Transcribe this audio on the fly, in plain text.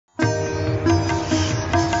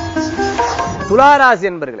துளாராசி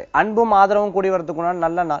என்பர்களே, அன்பும் ஆதரவும் கூடி வரதுக்குன்னா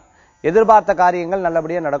நல்ல நாள். எதிர்பார்த்த காரியங்கள்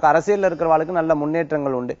நல்லபடியா நடக்கும். அரசியல்ல இருக்கிறவங்களுக்கு நல்ல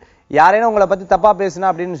முன்னேற்றங்கள் உண்டு. யாரேனும் உங்களை பத்தி தப்பா பேசினா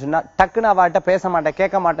அப்படின்னு சொன்னா டக்குன்னு அவட்ட பேச மாட்டேன்,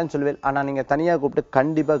 கேட்க மாட்டேன்னு சொல்லுவேன். ஆனா நீங்க தனியா கூப்பிட்டு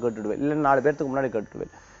கண்டிப்பா கேட்டுடுவேன், இல்ல 4 பேருக்கு முன்னாடி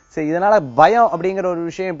கேட்டுடுவேன். சரி, இதனால பயம் அப்படிங்கிற ஒரு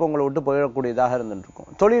விஷயம் இப்போ உங்களை விட்டு போயிடக்கூடியதாக இருந்துட்டு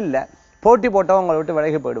இருக்கும். தொழில்ல போட்டி போட்டவங்க உங்களை விட்டு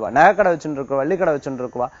விலகி போயிடுவா. நகைக்கடை வச்சுட்டு இருக்கவா, வள்ளிக்கடை வச்சுட்டு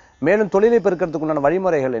இருக்கவா, மேலும் தொழிலை பெருக்கிறதுக்கு உண்டான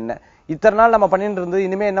வழிமுறைகள் என்ன, இத்தனை நாள் நம்ம பண்ணிட்டு இருந்தது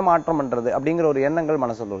இனிமே என்ன மாற்றம் பண்றது அப்படிங்கிற ஒரு எண்ணங்கள்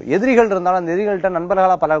மனசுல வரும். எதிரிகள் இருந்தாலும் அந்த எதிரிகள்கிட்ட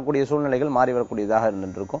நண்பர்களா பழகக்கூடிய சூழ்நிலைகள் மாறி வரக்கூடியதாக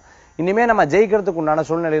இருந்துட்டு இருக்கும். இனிமே நம்ம ஜெயிக்கிறதுக்கு உண்டான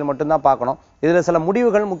சூழ்நிலைகள் மட்டும்தான் பார்க்கணும். இதுல சில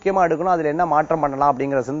முடிவுகள் முக்கியமா எடுக்கணும். அதுல என்ன மாற்றம் பண்ணலாம்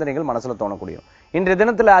அப்படிங்கிற சிந்தனைகள் மனசுல தோணக்கூடிய இன்றைய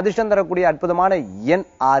தினத்துல அதிர்ஷ்டம் தரக்கூடிய அற்புதமான எண்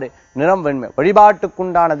 6, நிறம் வெண்மை.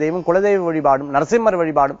 வழிபாட்டுக்குண்டான தெய்வம் குலதெய்வ வழிபாடும் நரசிம்மர்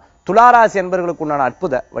வழிபாடும் துளாராசி என்பவர்களுக்கு உண்டான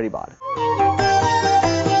அற்புத வழிபாடு.